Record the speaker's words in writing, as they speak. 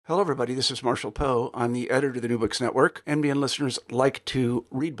Hello, everybody. This is Marshall Poe. I'm the editor of the New Books Network. NBN listeners like to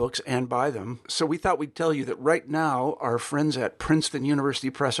read books and buy them. So we thought we'd tell you that right now, our friends at Princeton University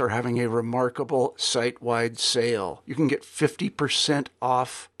Press are having a remarkable site-wide sale. You can get 50%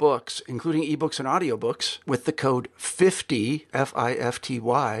 off books, including ebooks and audiobooks, with the code 50,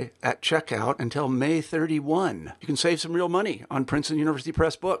 F-I-F-T-Y, at checkout until May 31. You can save some real money on Princeton University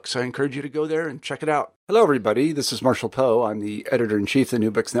Press books. I encourage you to go there and check it out. Hello, everybody. This is Marshall Poe. I'm the editor-in-chief of the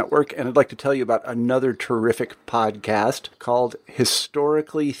New Books Network, and I'd like to tell you about another terrific podcast called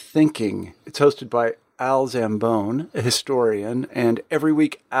Historically Thinking. It's hosted by Al Zambone, a historian, and every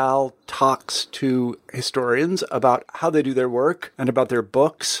week Al talks to historians about how they do their work and about their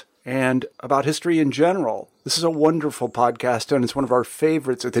books and about history in general. This is a wonderful podcast, and it's one of our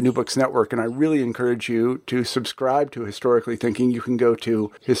favorites at the New Books Network, and I really encourage you to subscribe to Historically Thinking. You can go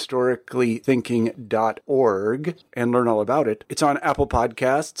to historicallythinking.org and learn all about it. It's on Apple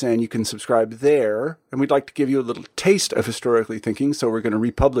Podcasts, and you can subscribe there. And we'd like to give you a little taste of Historically Thinking, so we're going to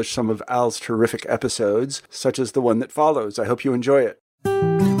republish some of Al's terrific episodes, such as the one that follows. I hope you enjoy it.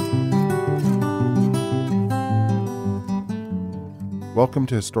 Welcome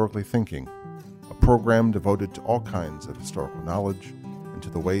to Historically Thinking, a program devoted to all kinds of historical knowledge and to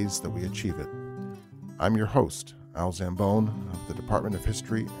the ways that we achieve it. I'm your host, Al Zambone of the Department of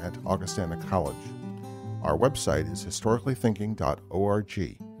History at Augustana College. Our website is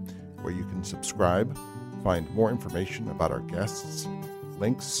historicallythinking.org, where you can subscribe, find more information about our guests,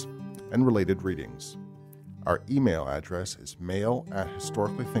 links, and related readings. Our email address is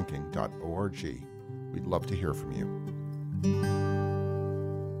mail@historicallythinking.org. We'd love to hear from you.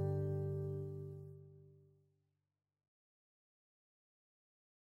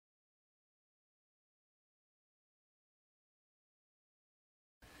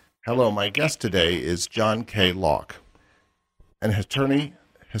 Hello, my guest today is John K. Locke, an attorney,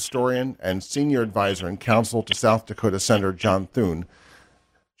 historian, and senior advisor and counsel to South Dakota Senator John Thune.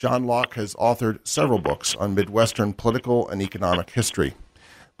 John Locke has authored several books on Midwestern political and economic history,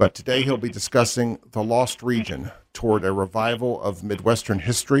 but today he'll be discussing The Lost Region, Toward a Revival of Midwestern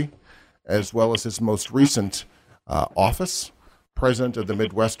History, as well as his most recent office, President of the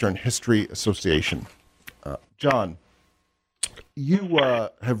Midwestern History Association. John, you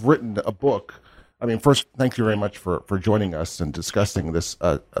have written a book. I mean, first, thank you very much for joining us and discussing this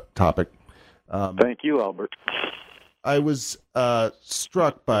topic. Thank you, Albert. I was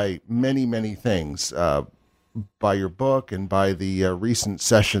struck by many things, by your book and by the recent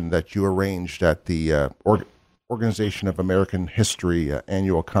session that you arranged at the Organization of American History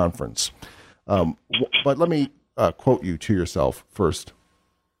annual conference. But let me quote you to yourself first.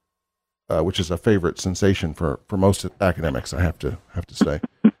 Which is a favorite sensation for most academics, I have to say.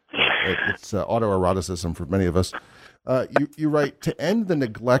 It's autoeroticism for many of us. You write, to end the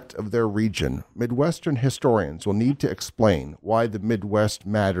neglect of their region, Midwestern historians will need to explain why the Midwest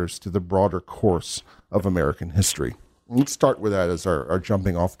matters to the broader course of American history. Let's start with that as our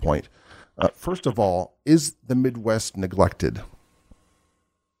jumping off point. First of all, is the Midwest neglected?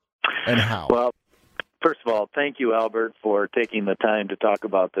 And how? Well, first of all, thank you, Albert, for taking the time to talk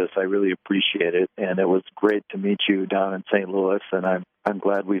about this. I really appreciate it, and it was great to meet you down in St. Louis, and I'm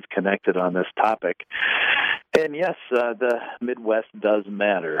glad we've connected on this topic. And yes, the Midwest does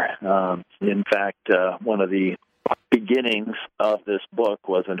matter. In fact, one of the beginnings of this book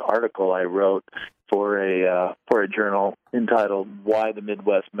was an article I wrote for a journal entitled "Why the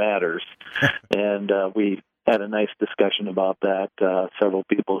Midwest Matters," and we had a nice discussion about that, several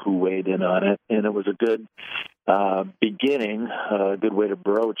people who weighed in on it, and it was a good beginning, a good way to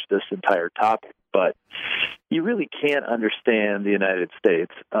broach this entire topic. But you really can't understand the United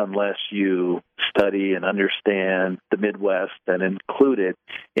States unless you study and understand the Midwest and include it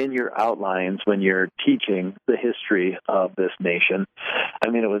in your outlines when you're teaching the history of this nation. I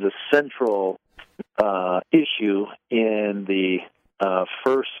mean, it was a central issue in the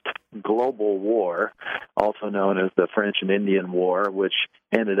First Global War, also known as the French and Indian War, which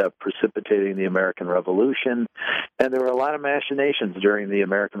ended up precipitating the American Revolution. And there were a lot of machinations during the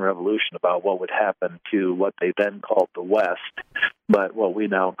American Revolution about what would happen to what they then called the West, but what we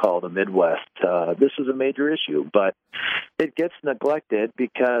now call the Midwest. This is a major issue, but it gets neglected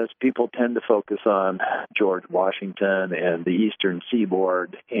because people tend to focus on George Washington and the Eastern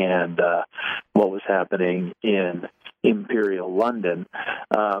Seaboard and what was happening in Imperial London.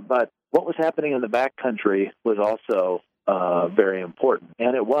 But what was happening in the backcountry was also very important,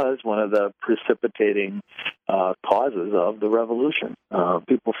 and it was one of the precipitating causes of the Revolution.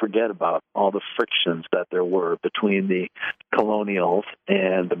 People forget about all the frictions that there were between the colonials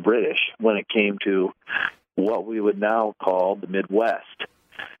and the British when it came to what we would now call the Midwest.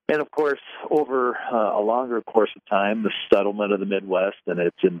 of course, over a longer course of time, the settlement of the Midwest and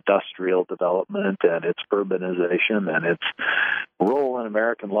its industrial development and its urbanization and its role in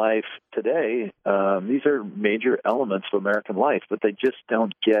American life today, these are major elements of American life, but they just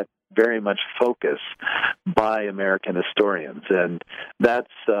don't get very much focus by American historians. And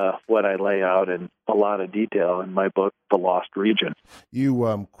that's what I lay out in a lot of detail in my book, The Lost Region.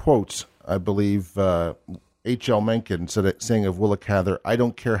 You quote, I believe, H.L. Mencken saying of Willa Cather, "I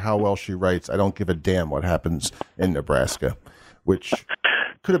don't care how well she writes. I don't give a damn what happens in Nebraska," which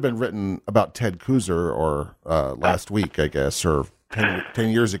could have been written about Ted Kooser or last week, I guess, or 10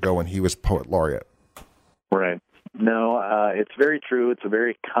 years ago when he was poet laureate. Right. No, it's very true. It's a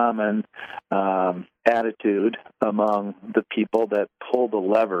very common attitude among the people that pull the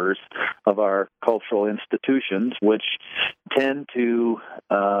levers of our cultural institutions, which tend to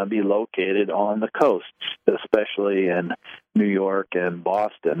be located on the coasts, especially in New York and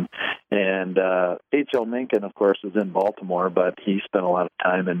Boston. And H.L. Mencken, of course, was in Baltimore, but he spent a lot of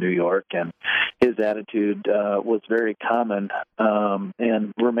time in New York, and his attitude was very common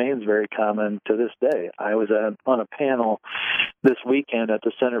and remains very common to this day. I was on a panel this weekend at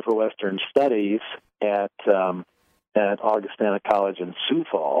the Center for Western Studies at Augustana College in Sioux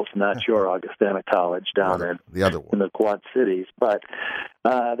Falls, not your Augustana College down in the Quad Cities. But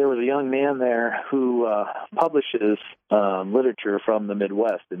there was a young man there who publishes literature from the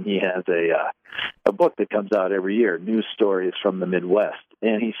Midwest, and he has a book that comes out every year, News Stories from the Midwest.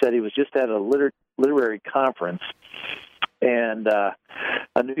 And he said he was just at a literary conference, and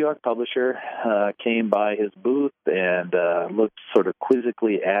a New York publisher came by his booth and looked sort of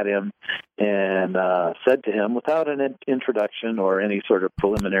quizzically at him and said to him, without an introduction or any sort of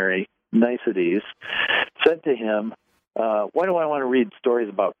preliminary niceties, said to him, "Why do I want to read stories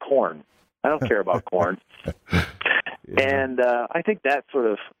about corn? I don't care about corn." Yeah. And I think that sort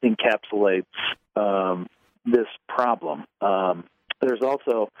of encapsulates this problem. There's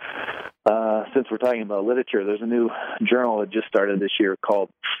also, since we're talking about literature, there's a new journal that just started this year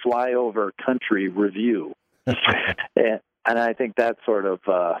called Flyover Country Review. And I think that sort of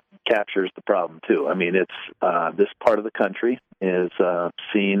captures the problem, too. I mean, it's this part of the country is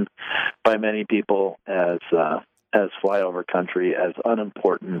seen by many people as flyover country, as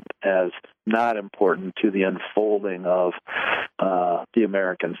unimportant, as not important to the unfolding of the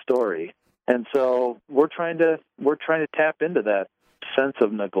American story. And so we're trying to tap into that sense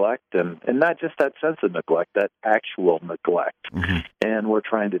of neglect, and not just that sense of neglect, that actual neglect. Mm-hmm. And we're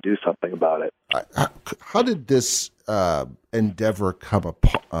trying to do something about it. How did this endeavor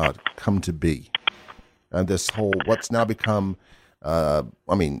come to be? This whole, what's now become,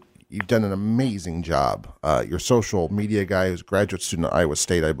 you've done an amazing job. Your social media guy who's a graduate student at Iowa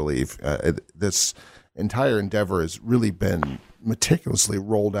State, I believe. This entire endeavor has really been meticulously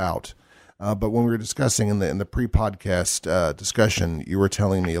rolled out. But when we were discussing in the pre-podcast discussion, you were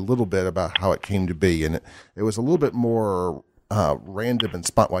telling me a little bit about how it came to be, and it was a little bit more random and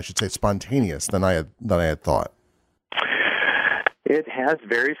spontaneous than I had thought. It has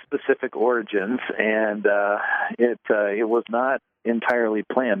very specific origins, and it was not entirely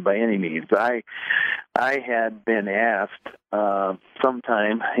planned by any means. I had been asked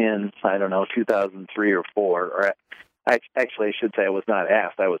sometime in 2003 or 4, or I should say I was not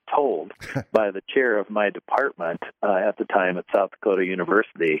asked. I was told by the chair of my department at the time at South Dakota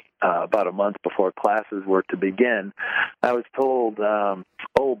University about a month before classes were to begin. I was told,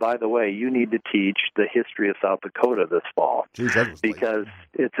 oh, by the way, you need to teach the history of South Dakota this fall. Jeez, because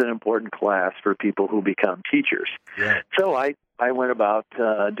it's an important class for people who become teachers. Yeah. So I went about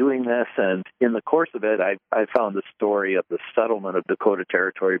doing this, and in the course of it, I found the story of the settlement of Dakota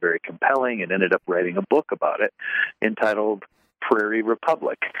Territory very compelling and ended up writing a book about it entitled Prairie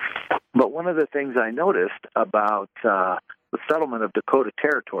Republic. But one of the things I noticed about the settlement of Dakota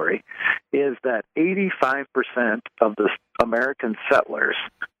Territory is that 85% of the American settlers,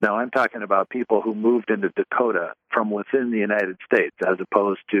 now I'm talking about people who moved into Dakota from within the United States as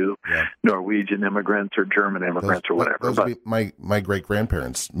opposed to Norwegian immigrants or German immigrants or whatever. My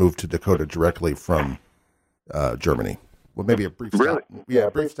great-grandparents moved to Dakota directly from Germany. Well, maybe a brief stop. Really? Yeah,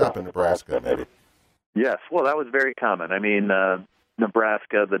 a brief stop in Nebraska, maybe. Yes, well, that was very common. I mean,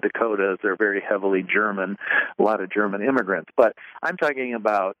 Nebraska, the Dakotas, they're very heavily German, a lot of German immigrants. But I'm talking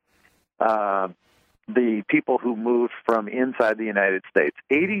about the people who moved from inside the United States.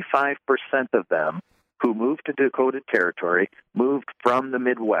 85% of them who moved to Dakota Territory moved from the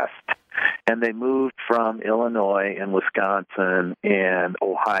Midwest. and they moved from Illinois and Wisconsin and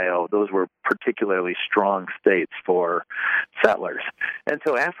Ohio. Those were particularly strong states for settlers. And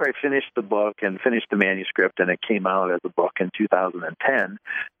so after I finished the book and finished the manuscript, and it came out as a book in 2010,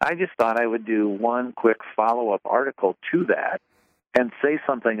 I just thought I would do one quick follow-up article to that and say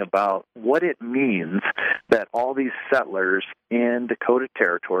something about what it means that all these settlers in Dakota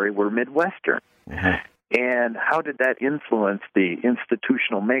Territory were Midwestern. Mm-hmm. And how did that influence the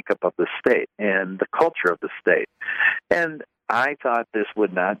institutional makeup of the state and the culture of the state? And I thought this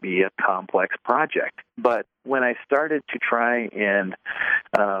would not be a complex project. But when I started to try and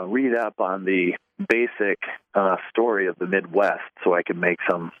read up on the basic story of the Midwest so I could make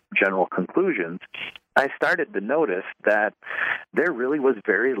some general conclusions, I started to notice that there really was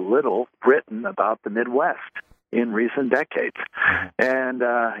very little written about the Midwest in recent decades. And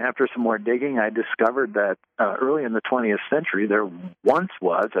after some more digging, I discovered that early in the 20th century, there once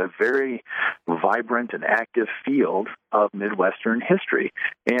was a very vibrant and active field of Midwestern history.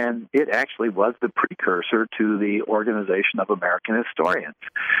 And it actually was the precursor to the Organization of American Historians.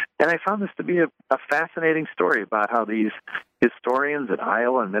 And I found this to be a fascinating story about how these historians in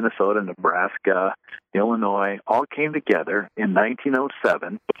Iowa and Minnesota, Nebraska, Illinois, all came together in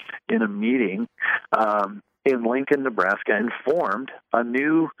 1907 in a meeting in Lincoln, Nebraska, and formed a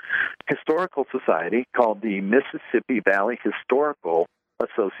new historical society called the Mississippi Valley Historical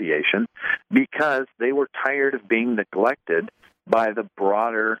Association because they were tired of being neglected by the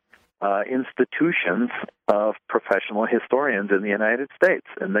broader institutions of professional historians in the United States,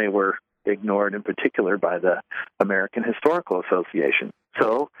 and they were ignored in particular by the American Historical Association.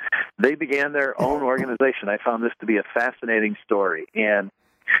 So they began their own organization. I found this to be a fascinating story. And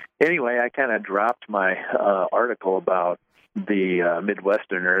anyway, I kind of dropped my article about the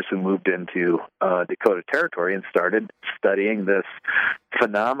Midwesterners who moved into Dakota Territory and started studying this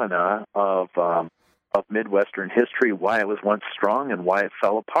phenomena of Midwestern history, why it was once strong and why it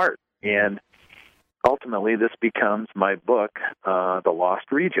fell apart. And ultimately, this becomes my book, The Lost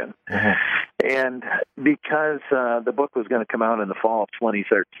Region. Mm-hmm. And because the book was going to come out in the fall of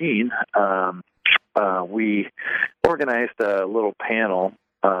 2013, we organized a little panel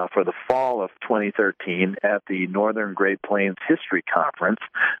for the fall of 2013 at the Northern Great Plains History Conference,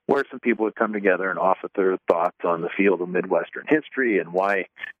 where some people would come together and offer their thoughts on the field of Midwestern history and why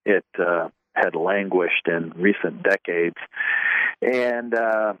it had languished in recent decades. And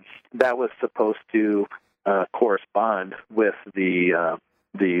that was supposed to correspond with the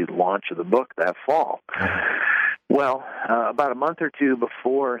launch of the book that fall. Well, about a month or two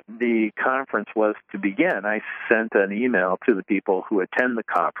before the conference was to begin, I sent an email to the people who attend the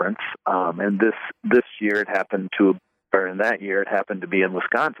conference, and this year it happened to, or in that year it happened to be in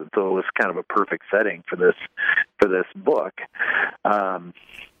Wisconsin, so it was kind of a perfect setting for this book.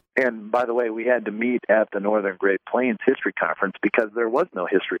 And by the way, we had to meet at the Northern Great Plains History Conference because there was no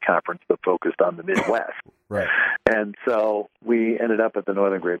history conference that focused on the Midwest. Right. And so we ended up at the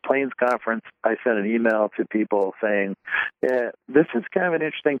Northern Great Plains Conference. I sent an email to people saying, this is kind of an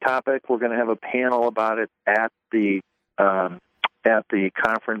interesting topic. We're going to have a panel about it at the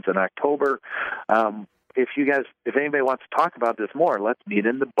conference in October. If anybody wants to talk about this more, let's meet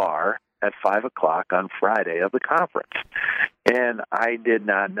in the bar at 5 o'clock on Friday of the conference. And I did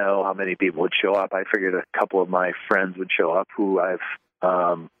not know how many people would show up. I figured a couple of my friends would show up who I've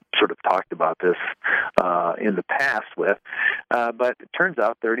sort of talked about this in the past with. But it turns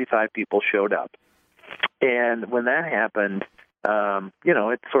out 35 people showed up. And when that happened,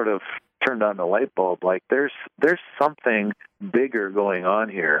 it sort of turned on the light bulb, like there's something bigger going on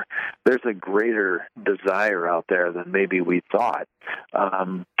here. There's a greater desire out there than maybe we thought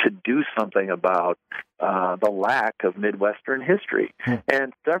to do something about the lack of Midwestern history.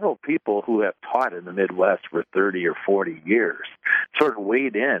 And several people who have taught in the Midwest for 30 or 40 years sort of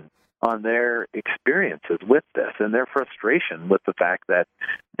weighed in on their experiences with this and their frustration with the fact that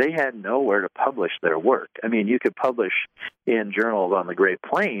they had nowhere to publish their work. I mean, you could publish in journals on the Great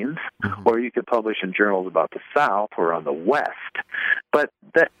Plains, or you could publish in journals about the South or on the West. But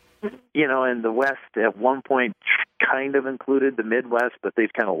that, in the West at one point kind of included the Midwest, but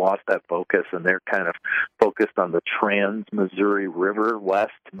they've kind of lost that focus, and they're kind of focused on the Trans-Missouri River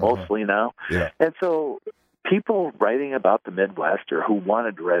West mostly now. Yeah. And so people writing about the Midwest or who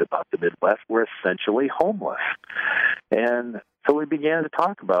wanted to write about the Midwest were essentially homeless. And so we began to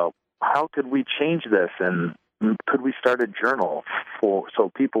talk about how could we change this, and could we start a journal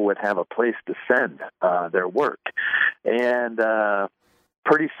so people would have a place to send their work. And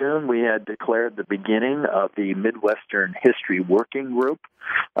pretty soon we had declared the beginning of the Midwestern History Working Group,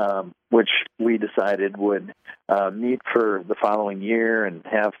 which we decided would meet for the following year and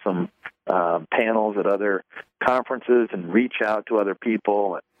have some panels at other conferences and reach out to other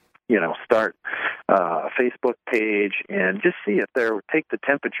people. Start a Facebook page and just see if take the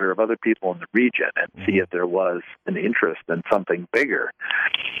temperature of other people in the region and see if there was an interest in something bigger.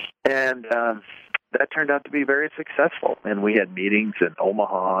 And that turned out to be very successful. And we had meetings in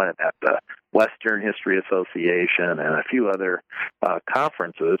Omaha and at the Western History Association and a few other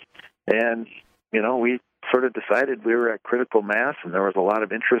conferences. And, we sort of decided we were at critical mass and there was a lot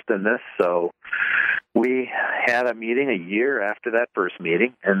of interest in this. So we had a meeting a year after that first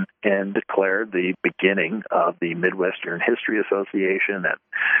meeting and declared the beginning of the Midwestern History Association. And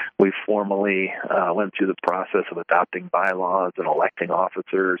we formally went through the process of adopting bylaws and electing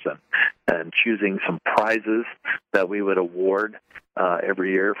officers and choosing some prizes that we would award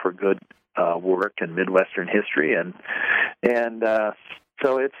every year for good work in Midwestern history. And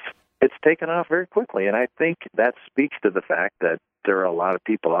so it's taken off very quickly. And I think that speaks to the fact that there are a lot of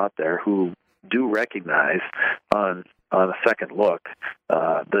people out there who do recognize on a second look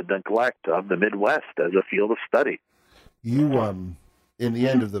the neglect of the Midwest as a field of study. You, in the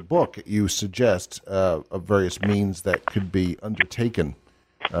end of the book, you suggest of various means that could be undertaken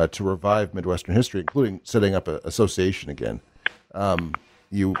to revive Midwestern history, including setting up an association again.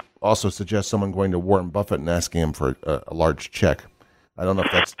 You also suggest someone going to Warren Buffett and asking him for a large check. I don't know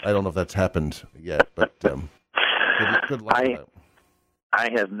if that's happened yet, but good luck with that. I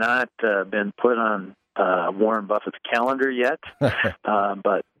have not been put on Warren Buffett's calendar yet,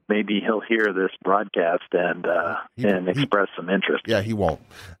 but maybe he'll hear this broadcast and express some interest. Yeah, he won't,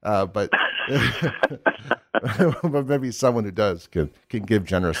 but but maybe someone who does can give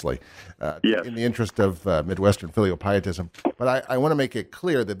generously in the interest of Midwestern filial pietism. But I want to make it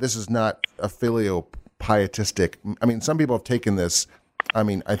clear that this is not a filial pietistic. I mean, some people have taken this. I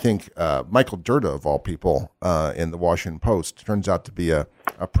mean, I think Michael Dirda, of all people, in the Washington Post, turns out to be a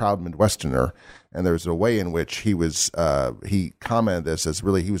proud Midwesterner. And there's a way in which he commented this as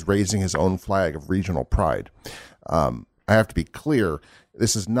really he was raising his own flag of regional pride. I have to be clear,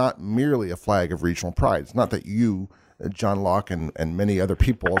 this is not merely a flag of regional pride. It's not that you, John Locke, and many other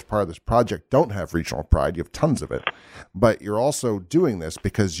people as part of this project don't have regional pride. You have tons of it. But you're also doing this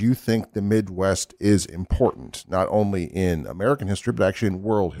because you think the Midwest is important, not only in American history, but actually in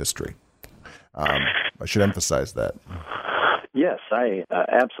world history. I should emphasize that. Yes, I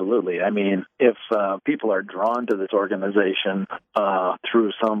absolutely. I mean, if people are drawn to this organization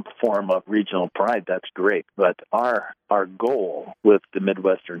through some form of regional pride, that's great. But our goal with the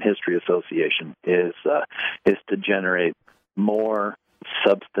Midwestern History Association is to generate more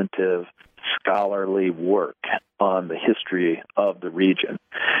substantive scholarly work on the history of the region.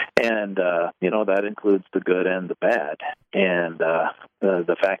 And, that includes the good and the bad. And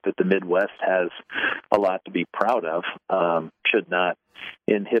the fact that the Midwest has a lot to be proud of should not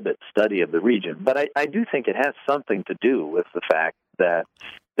inhibit study of the region. But I do think it has something to do with the fact that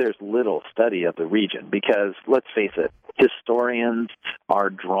there's little study of the region because, let's face it, historians are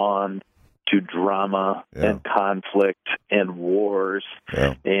drawn to drama and conflict and wars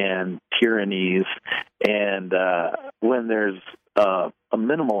and tyrannies. And when there's a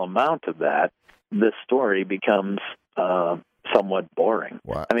minimal amount of that, the story becomes somewhat boring.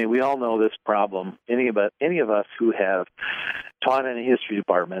 Wow. I mean, we all know this problem. Any of us who have taught in a history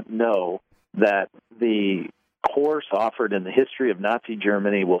department know that the course offered in the history of Nazi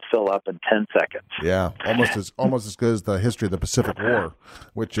Germany will fill up in 10 seconds. Yeah, almost as good as the history of the Pacific War,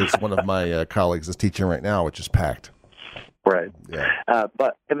 which is one of my colleagues is teaching right now, which is packed. Right. Yeah.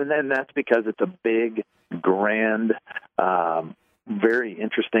 But then that's because it's a big, grand, very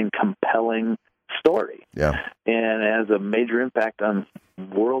interesting, compelling story. Yeah. And it has a major impact on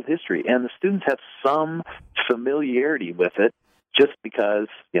world history. And the students have some familiarity with it just because,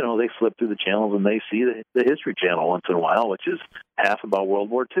 they flip through the channels and they see the History Channel once in a while, which is half about World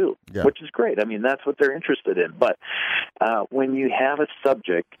War II, which is great. I mean, that's what they're interested in. But when you have a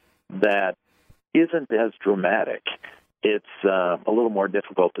subject that isn't as dramatic, it's a little more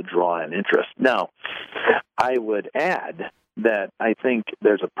difficult to draw an interest. Now, I would add that I think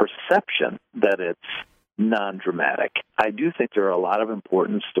there's a perception that it's non-dramatic. I do think there are a lot of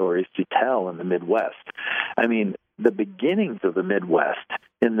important stories to tell in the Midwest. I mean, the beginnings of the Midwest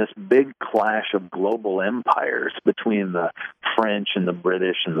in this big clash of global empires between the French and the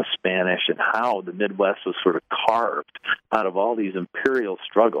British and the Spanish, and how the Midwest was sort of carved out of all these imperial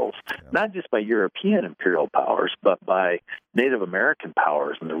struggles, not just by European imperial powers, but by Native American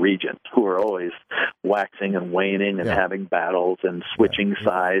powers in the region, who are always waxing and waning and having battles and switching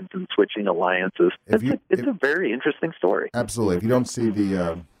sides and switching alliances. It's a very interesting story. Absolutely. If you don't see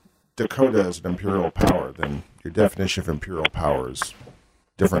the Dakota as an imperial power, then your definition of imperial power is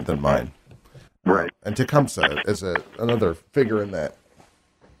different than mine. Right. And Tecumseh is another figure in that,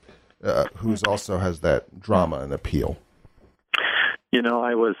 who's also has that drama and appeal. You know,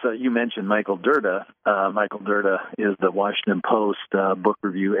 you mentioned Michael Dirda. Michael Dirda is the Washington Post book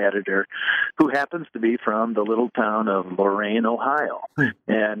review editor who happens to be from the little town of Lorain, Ohio.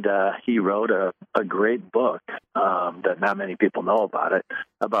 And he wrote a great book that not many people know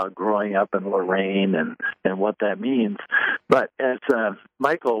about growing up in Lorain and what that means. But as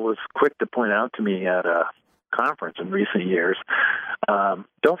Michael was quick to point out to me at a conference in recent years,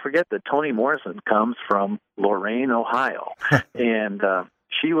 don't forget that Toni Morrison comes from Lorain, Ohio. And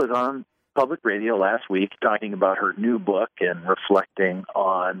she was on public radio last week talking about her new book and reflecting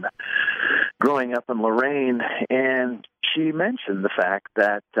on growing up in Lorain. And she mentioned the fact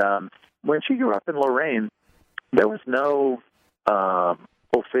that when she grew up in Lorain, there was no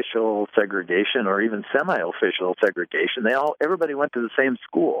official segregation or even semi-official segregation. Everybody went to the same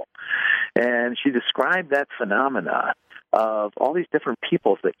school. And she described that phenomena of all these different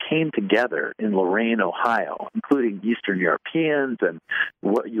peoples that came together in Lorain, Ohio, including Eastern Europeans and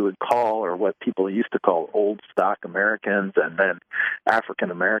what you would call, or what people used to call, old stock Americans, and then African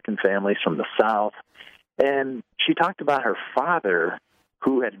American families from the South. And she talked about her father,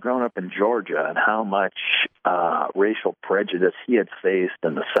 who had grown up in Georgia, and how much racial prejudice he had faced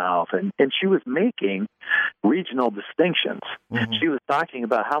in the South. And she was making regional distinctions. Mm-hmm. She was talking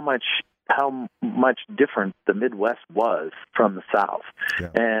about how much different the Midwest was from the South. Yeah.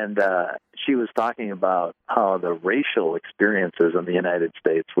 And she was talking about how the racial experiences in the United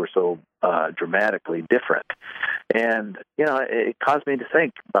States were so dramatically different. And, you know, it caused me to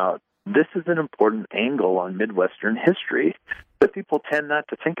think about, this is an important angle on Midwestern history that people tend not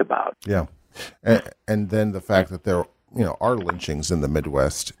to think about. Yeah. And then the fact that there, are lynchings in the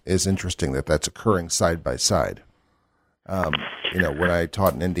Midwest is interesting, that's occurring side by side. When I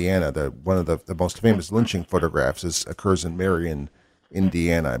taught in Indiana, one of the most famous lynching photographs occurs in Marion,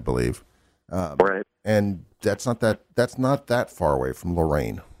 Indiana, I believe. Right. And that's not that far away from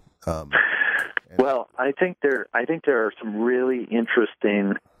Lorain. Well, I think there are some really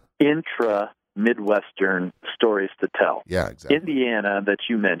interesting intra-Midwestern stories to tell. Yeah, exactly. Indiana, that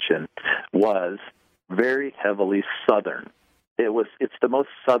you mentioned, was very heavily Southern. It's the most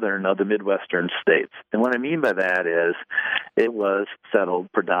southern of the Midwestern states. And what I mean by that is it was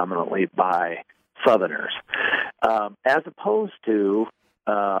settled predominantly by Southerners, as opposed to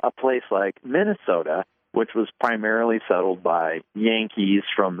a place like Minnesota, which was primarily settled by Yankees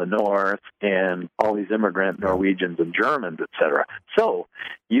from the north and all these immigrant Norwegians and Germans, et cetera. So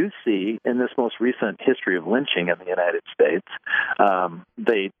you see in this most recent history of lynching in the United States,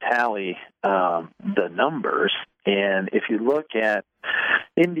 they tally the numbers. And if you look at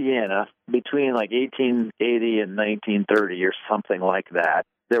Indiana, between like 1880 and 1930 or something like that,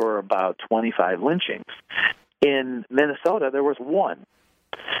 there were about 25 lynchings. In Minnesota, there was one.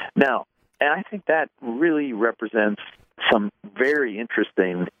 Now, and I think that really represents some very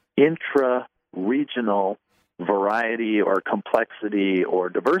interesting intra-regional variety or complexity or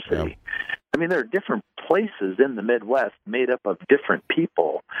diversity. Yeah. I mean, there are different places in the Midwest made up of different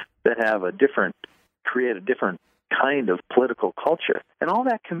people that create a different kind of political culture. And all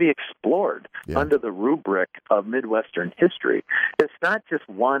that can be explored under the rubric of Midwestern history. It's not just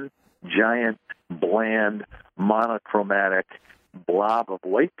one giant, bland, monochromatic blob of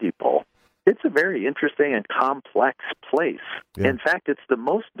white people. It's a very interesting and complex place. Yeah. In fact, it's the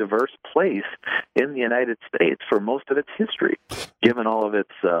most diverse place in the United States for most of its history, given all of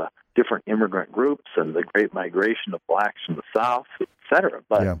its different immigrant groups and the great migration of blacks from the South, et cetera.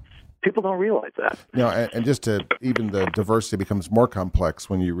 But people don't realize that. And just even the diversity becomes more complex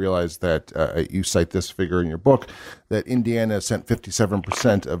when you realize that you cite this figure in your book, that Indiana sent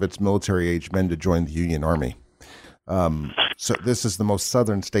 57% of its military-age men to join the Union Army. So this is the most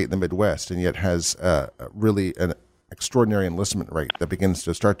southern state in the Midwest, and yet has really an extraordinary enlistment rate that begins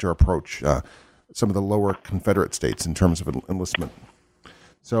to start to approach some of the lower Confederate states in terms of enlistment.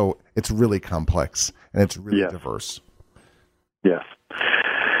 So it's really complex, and it's really diverse. Yes.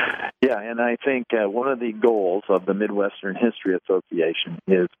 Yeah, and I think one of the goals of the Midwestern History Association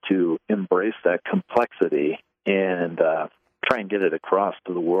is to embrace that complexity and try and get it across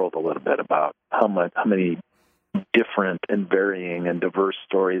to the world a little bit about how many different and varying and diverse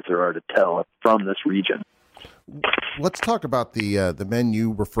stories there are to tell from this region. Let's talk about the men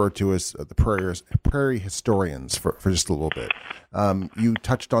you refer to as the prairie historians for just a little bit. You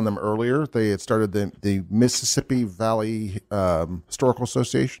touched on them earlier. They had started the Mississippi Valley Historical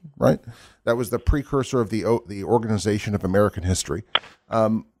Association, right? That was the precursor of the Organization of American History.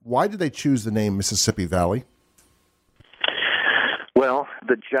 Why did they choose the name Mississippi Valley? Well,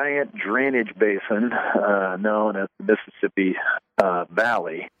 the giant drainage basin known as the Mississippi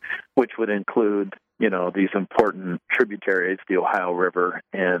Valley, which would include, these important tributaries, the Ohio River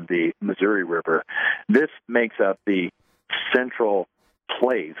and the Missouri River, this makes up the central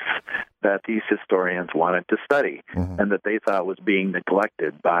place that these historians wanted to study, and that they thought was being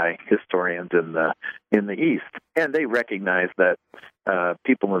neglected by historians in the East. And they recognized that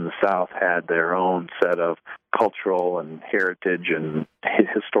people in the South had their own set of cultural and heritage and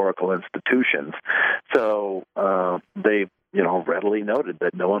historical institutions. So they readily noted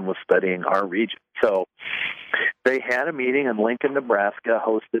that no one was studying our region. So they had a meeting in Lincoln, Nebraska,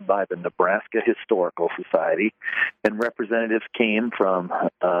 hosted by the Nebraska Historical Society, and representatives came from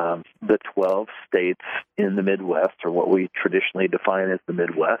the 12 states in the Midwest, or what we traditionally define as the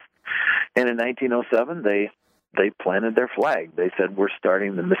Midwest. And in 1907, they planted their flag. They said, we're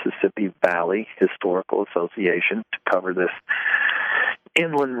starting the Mississippi Valley Historical Association to cover this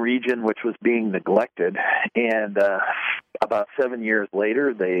inland region which was being neglected. And about 7 years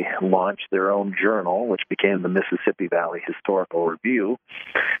later, they launched their own journal, which became the Mississippi Valley Historical Review,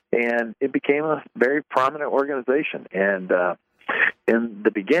 and it became a very prominent organization. And in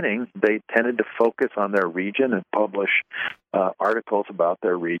the beginning, they tended to focus on their region and publish articles about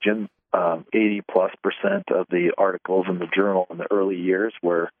their region. 80+% of the articles in the journal in the early years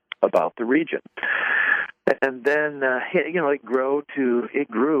were about the region. And then,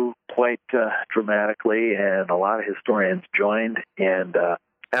 it grew quite dramatically, and a lot of historians joined. And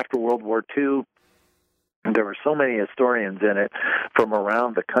after World War II, there were so many historians in it from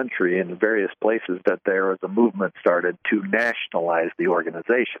around the country in various places that there was a movement started to nationalize the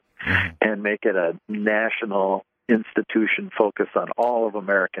organization and make it a national institution focused on all of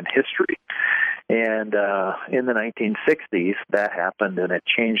American history. And in the 1960s, that happened, and it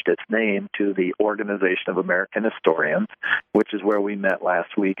changed its name to the Organization of American Historians, which is where we met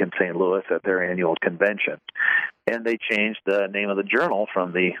last week in St. Louis at their annual convention. And they changed the name of the journal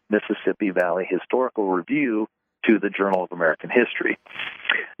from the Mississippi Valley Historical Review to the Journal of American History.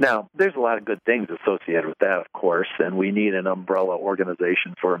 Now, there's a lot of good things associated with that, of course, and we need an umbrella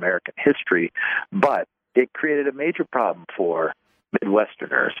organization for American history, but it created a major problem for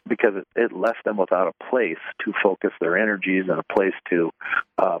Midwesterners because it left them without a place to focus their energies and a place to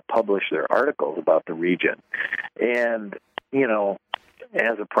publish their articles about the region. And,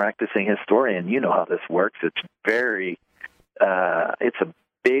 as a practicing historian, you know how this works. It's it's a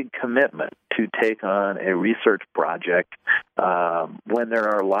big commitment to take on a research project when there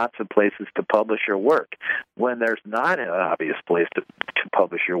are lots of places to publish your work. When there's not an obvious place to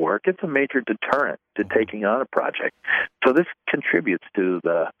publish your work, it's a major deterrent to taking on a project. So this contributes to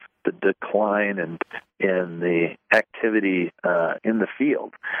the decline in the activity in the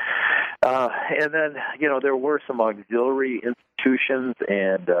field. And then, there were some auxiliary institutions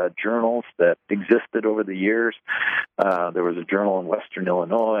and journals that existed over the years. There was a journal in Western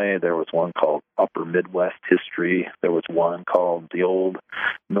Illinois. There was one called Upper Midwest History. There was one called the Old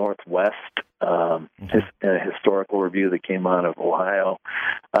Northwest Historical Review that came out of Ohio,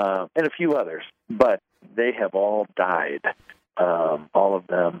 and a few others. But they have all died. All of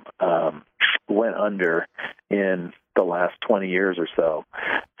them went under in the last 20 years or so.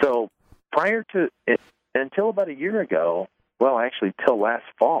 So prior to it, until about a year ago, well, actually till last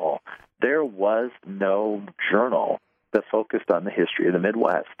fall, there was no journal that focused on the history of the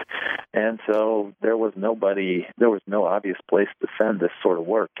Midwest. And so there was no obvious place to send this sort of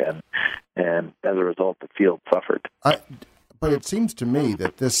work, and as a result, the field suffered. But it seems to me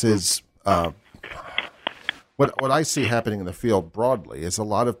that this is... What I see happening in the field broadly is a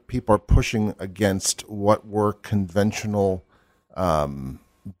lot of people are pushing against what were conventional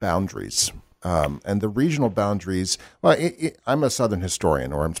boundaries. And the regional boundaries, well, I'm a Southern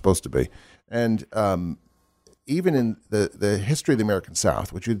historian, or I'm supposed to be. And even in the history of the American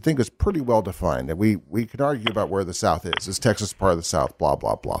South, which you'd think is pretty well defined, and we could argue about where the South is. Is Texas part of the South? Blah,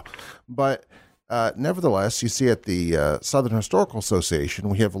 blah, blah. But nevertheless, you see at the Southern Historical Association,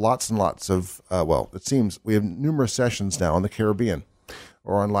 we have lots and lots of, it seems we have numerous sessions now in the Caribbean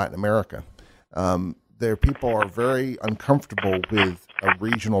or in Latin America. People are very uncomfortable with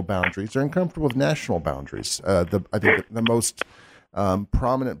regional boundaries. They're uncomfortable with national boundaries. I think the most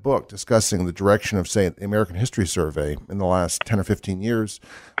prominent book discussing the direction of, say, the American History Survey in the last 10 or 15 years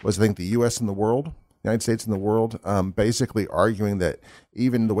was, I think, The U.S. and the World. United States and the World, basically arguing that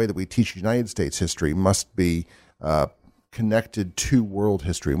even the way that we teach United States history must be connected to world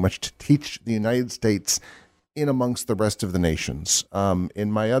history, much to teach the United States in amongst the rest of the nations. As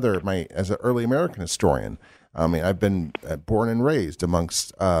an early American historian, I've been born and raised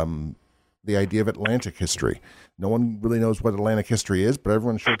amongst the idea of Atlantic history. No one really knows what Atlantic history is, but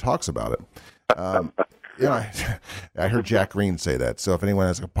everyone sure talks about it. I heard Jack Green say that. So if anyone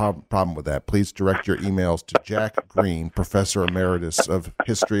has a problem with that, please direct your emails to Jack Green, Professor Emeritus of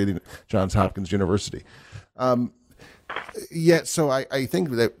History at Johns Hopkins University. So I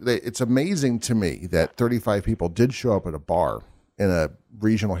think that it's amazing to me that 35 people did show up at a bar in a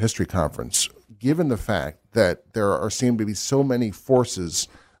regional history conference, given the fact that there seem to be so many forces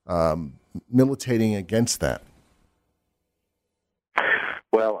militating against that.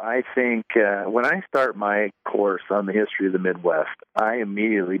 Well, I think when I start my course on the history of the Midwest, I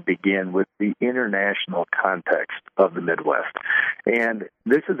immediately begin with the international context of the Midwest. And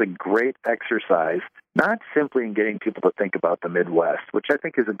this is a great exercise, not simply in getting people to think about the Midwest, which I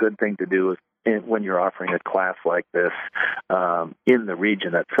think is a good thing to do when you're offering a class like this in the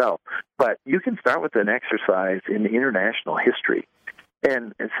region itself, but you can start with an exercise in international history.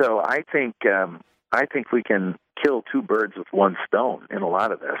 And so I think we can kill two birds with one stone in a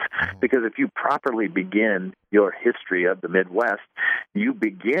lot of this, because if you properly begin your history of the Midwest, you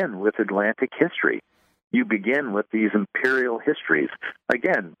begin with Atlantic history. You begin with these imperial histories.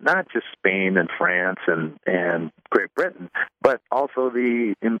 Again, not just Spain and France and Great Britain, but also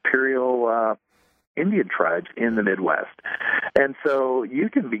the imperial Indian tribes in the Midwest. And so you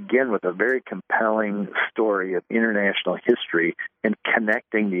can begin with a very compelling story of international history and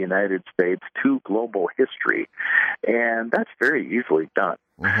connecting the United States to global history. And that's very easily done.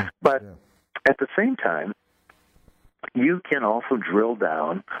 Mm-hmm. But at the same time, you can also drill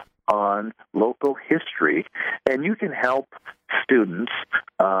down on local history, and you can help students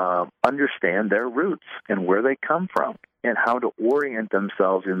understand their roots and where they come from and how to orient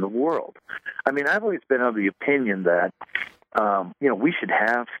themselves in the world. I mean, I've always been of the opinion that we should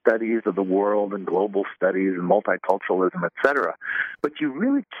have studies of the world and global studies and multiculturalism, et cetera, but you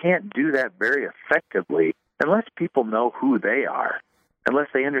really can't do that very effectively unless people know who they are, unless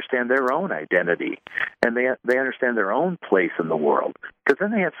they understand their own identity and they understand their own place in the world, because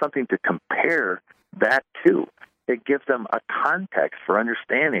then they have something to compare that to. It gives them a context for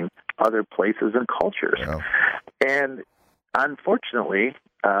understanding other places and cultures. Yeah. And unfortunately,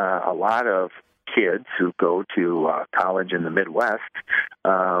 a lot of kids who go to college in the Midwest,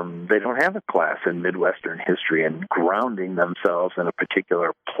 they don't have a class in Midwestern history and grounding themselves in a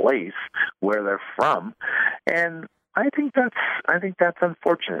particular place where they're from. And I think that's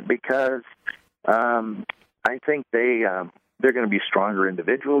unfortunate, because I think they're going to be stronger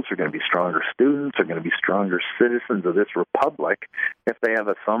individuals, they're going to be stronger students, they're going to be stronger citizens of this republic if they have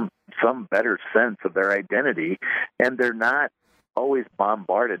some better sense of their identity, and they're not always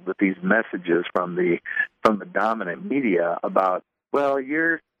bombarded with these messages from the dominant media about, well,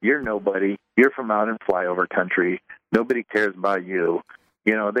 you're nobody, you're from out in flyover country, nobody cares about you.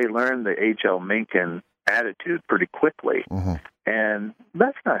 You know, they learn the H.L. Mencken attitude pretty quickly, mm-hmm. and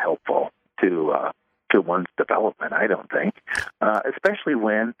that's not helpful to one's development, I don't think, especially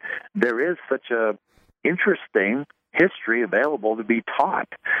when there is such a interesting history available to be taught.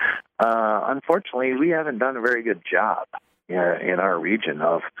 Unfortunately, we haven't done a very good job in our region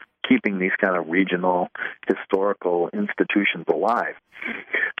of keeping these kind of regional historical institutions alive.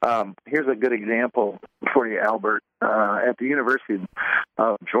 Here's a good example for you, Albert. At the University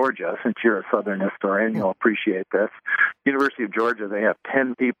of Georgia, since you're a Southern historian, you'll appreciate this. University of Georgia, they have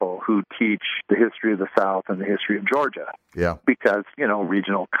 10 people who teach the history of the South and the history of Georgia. Yeah. Because,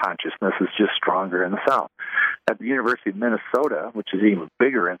 regional consciousness is just stronger in the South. At the University of Minnesota, which is an even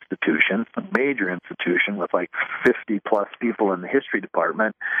bigger institution, a major institution with like 50-plus people in the history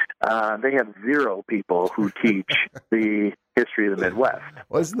department, they have 0 people who teach the history of the Midwest.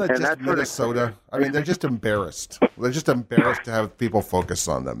 Well, isn't that just Minnesota? I mean, they're just embarrassed. They're just embarrassed to have people focus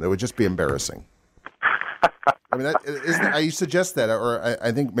on them. It would just be embarrassing. I mean, I suggest that, or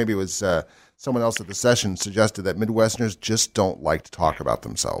I think maybe it was someone else at the session suggested that Midwesterners just don't like to talk about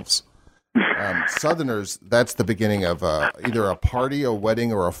themselves. Southerners, that's the beginning of either a party, a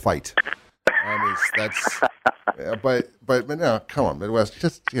wedding, or a fight. But no, come on, Midwest,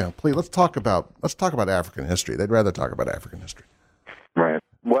 just please let's talk about African history. They'd rather talk about African history. Right.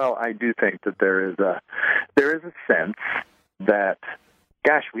 Well, I do think that there is a sense that,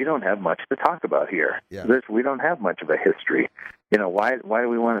 gosh, we don't have much to talk about here. Yeah. We don't have much of a history. Why do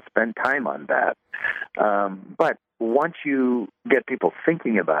we want to spend time on that? But once you get people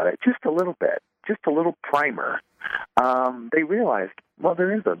thinking about it just a little bit, just a little primer, they realize, well,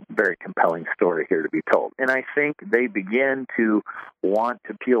 there is a very compelling story here to be told. And I think they begin to want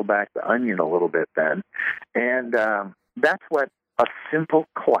to peel back the onion a little bit then. And that's what a simple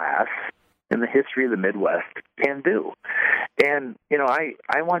class in the history of the Midwest can do. And,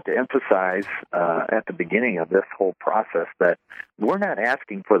 I want to emphasize at the beginning of this whole process that we're not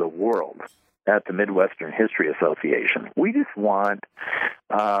asking for the world at the Midwestern History Association. We just want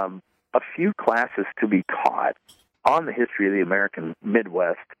a few classes to be taught on the history of the American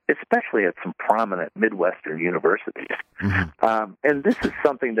Midwest, especially at some prominent Midwestern universities. Mm-hmm. And this is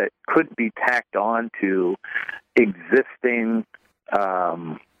something that could be tacked on to existing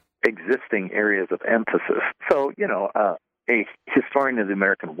areas of emphasis. So, a historian of the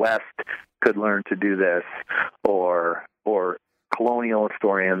American West could learn to do this, or colonial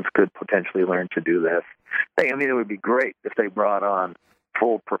historians could potentially learn to do this. It would be great if they brought on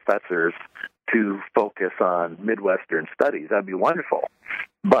full professors to focus on Midwestern studies. That'd be wonderful.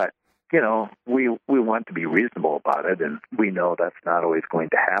 But, we want to be reasonable about it, and we know that's not always going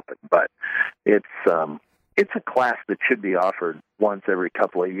to happen. But it's a class that should be offered once every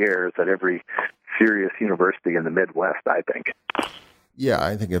couple of years at every serious university in the Midwest, I think. Yeah,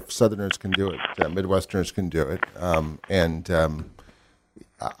 I think if Southerners can do it, Midwesterners can do it.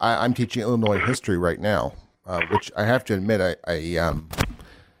 I'm teaching Illinois history right now, which I have to admit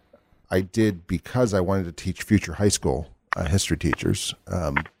I did because I wanted to teach future high school history teachers.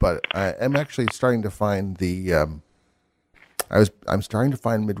 But I am actually starting to find I'm starting to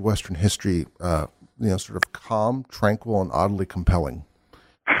find Midwestern history, sort of calm, tranquil, and oddly compelling.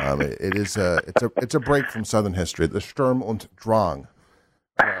 It's a break from Southern history, the Sturm und Drang,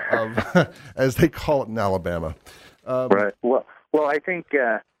 as they call it in Alabama. Right. Well, I think,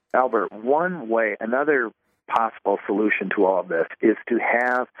 Albert, another possible solution to all of this is to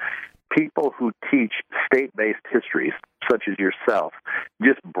have people who teach state-based histories, such as yourself,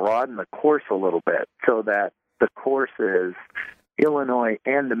 just broaden the course a little bit so that the course is Illinois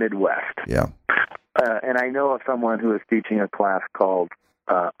and the Midwest. Yeah. And I know of someone who is teaching a class called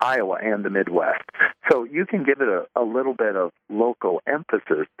Iowa and the Midwest. So you can give it a little bit of local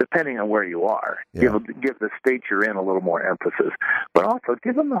emphasis depending on where you are. Yeah. Give the state you're in a little more emphasis, but also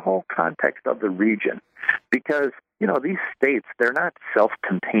give them the whole context of the region. Because, these states, they're not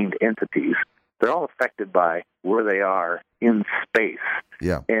self-contained entities. They're all affected by where they are in space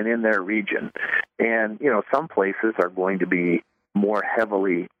and in their region. And, some places are going to be more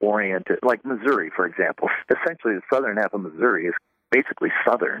heavily oriented, like Missouri, for example. Essentially, the southern half of Missouri is basically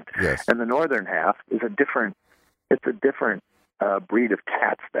southern, yes, and the northern half is a different breed of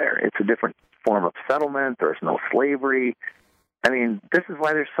cats there. It's a different form of settlement. There's no slavery. This is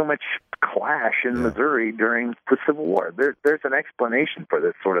why there's so much clash in Missouri during the Civil War. There's an explanation for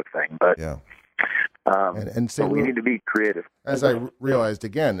this sort of thing, but so we need to be creative. As I realized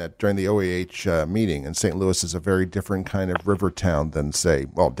again that during the OAH meeting, and St. Louis is a very different kind of river town than, say,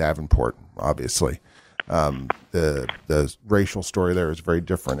 Davenport, obviously. The racial story there is very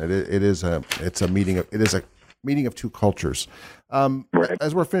different. It's a meeting of two cultures. Right.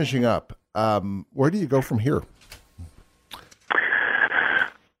 As we're finishing up, where do you go from here?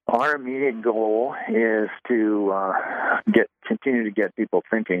 Our immediate goal is to continue to get people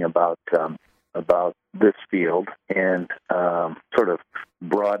thinking about this field and sort of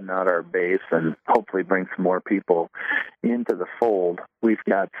broaden out our base and hopefully bring some more people into the fold. We've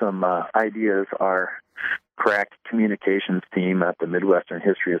got some ideas. Our crack communications team at the Midwestern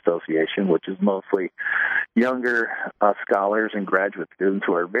History Association, which is mostly younger scholars and graduate students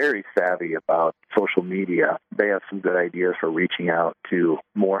who are very savvy about social media. They have some good ideas for reaching out to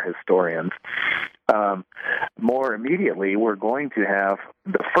more historians. More immediately, we're going to have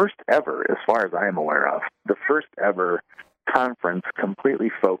the first ever, as far as I am aware of, the first ever conference completely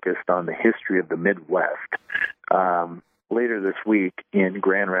focused on the history of the Midwest. Later this week in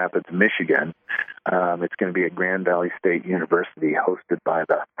Grand Rapids, Michigan. It's going to be at Grand Valley State University, hosted by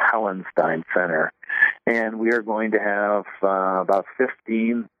the Hallenstein Center. And we are going to have about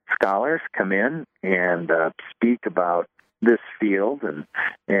 15 scholars come in and speak about this field.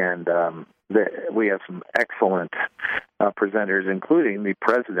 And we have some excellent presenters, including the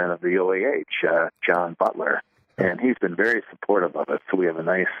president of the OAH, John Butler. And he's been very supportive of it. So we have a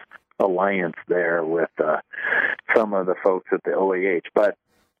nice alliance there with some of the folks at the OAH. But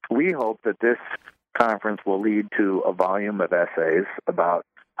we hope that this conference will lead to a volume of essays about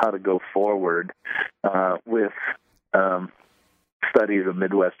how to go forward with studies of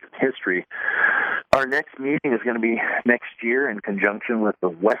Midwestern history. Our next meeting is going to be next year in conjunction with the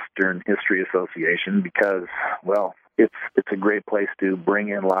Western History Association because, it's a great place to bring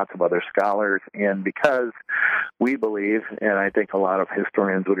in lots of other scholars, and because we believe, and I think a lot of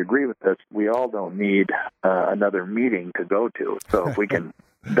historians would agree with this, we all don't need another meeting to go to. So if we can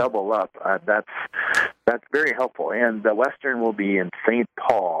double up, that's very helpful. And the Western will be in St.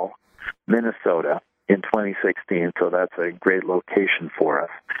 Paul, Minnesota in 2016, so that's a great location for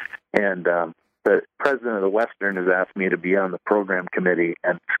us. And the president of the Western has asked me to be on the program committee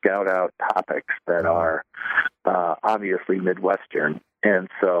and scout out topics that are obviously Midwestern. And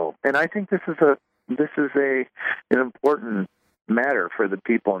I think this is an important matter for the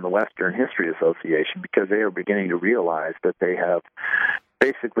people in the Western History Association, because they are beginning to realize that they have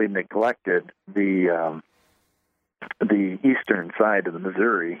basically neglected the eastern side of the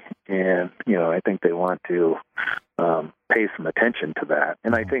Missouri, and I think they want to pay some attention to that.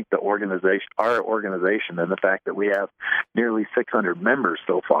 And I think our organization, and the fact that we have nearly 600 members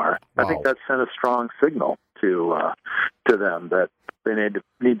so far, wow. I think that sent a strong signal to them that they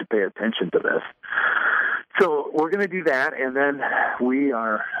need to pay attention to this. So we're going to do that, and then we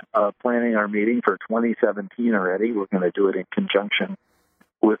are planning our meeting for 2017 already. We're going to do it in conjunction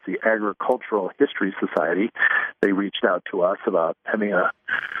with the Agricultural History Society. They reached out to us about having a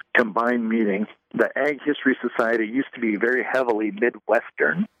combined meeting. The Ag History Society used to be very heavily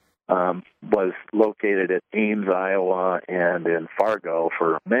Midwestern, was located at Ames, Iowa, and in Fargo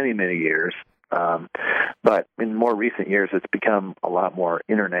for many, many years. But in more recent years, it's become a lot more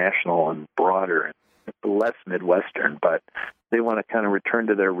international and broader, less Midwestern. But they want to kind of return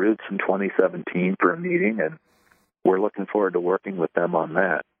to their roots in 2017 for a meeting, and we're looking forward to working with them on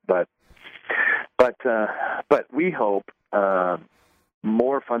that. But we hope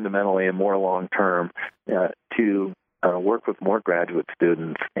more fundamentally and more long term to work with more graduate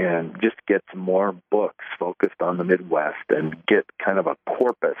students and just get some more books focused on the Midwest and get kind of a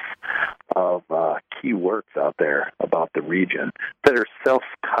corpus of key works out there about the region that are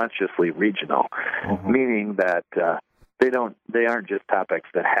self-consciously regional, mm-hmm. meaning that they aren't just topics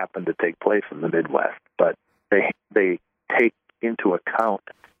that happen to take place in the Midwest, but they take into account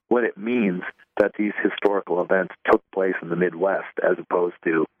what it means that these historical events took place in the Midwest as opposed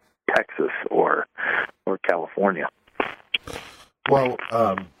to Texas or California. Well,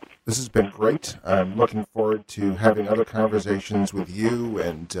 this has been great. I'm looking forward to having other conversations with you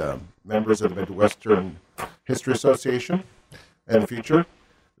and members of the Midwestern History Association in the future.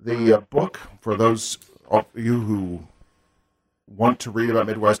 The book, for those of you who want to read about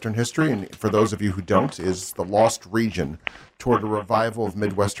Midwestern history, and for those of you who don't, is The Lost Region, Toward a Revival of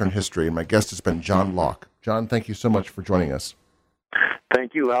Midwestern History. And my guest has been John Locke. John, thank you so much for joining us.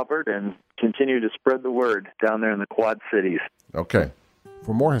 Thank you, Albert, and continue to spread the word down there in the Quad Cities. Okay.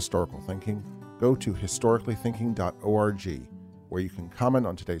 For more historical thinking, go to historicallythinking.org, where you can comment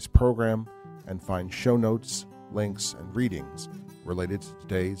on today's program and find show notes, links, and readings related to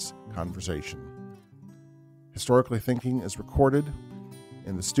today's conversation. Historically Thinking is recorded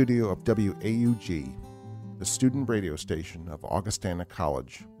in the studio of WAUG, the student radio station of Augustana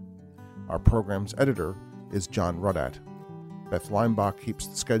College. Our program's editor is John Ruddat. Beth Leimbach keeps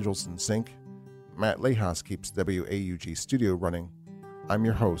the schedules in sync. Matt Lehas keeps the WAUG studio running. I'm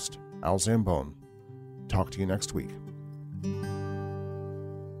your host, Al Zambone. Talk to you next week.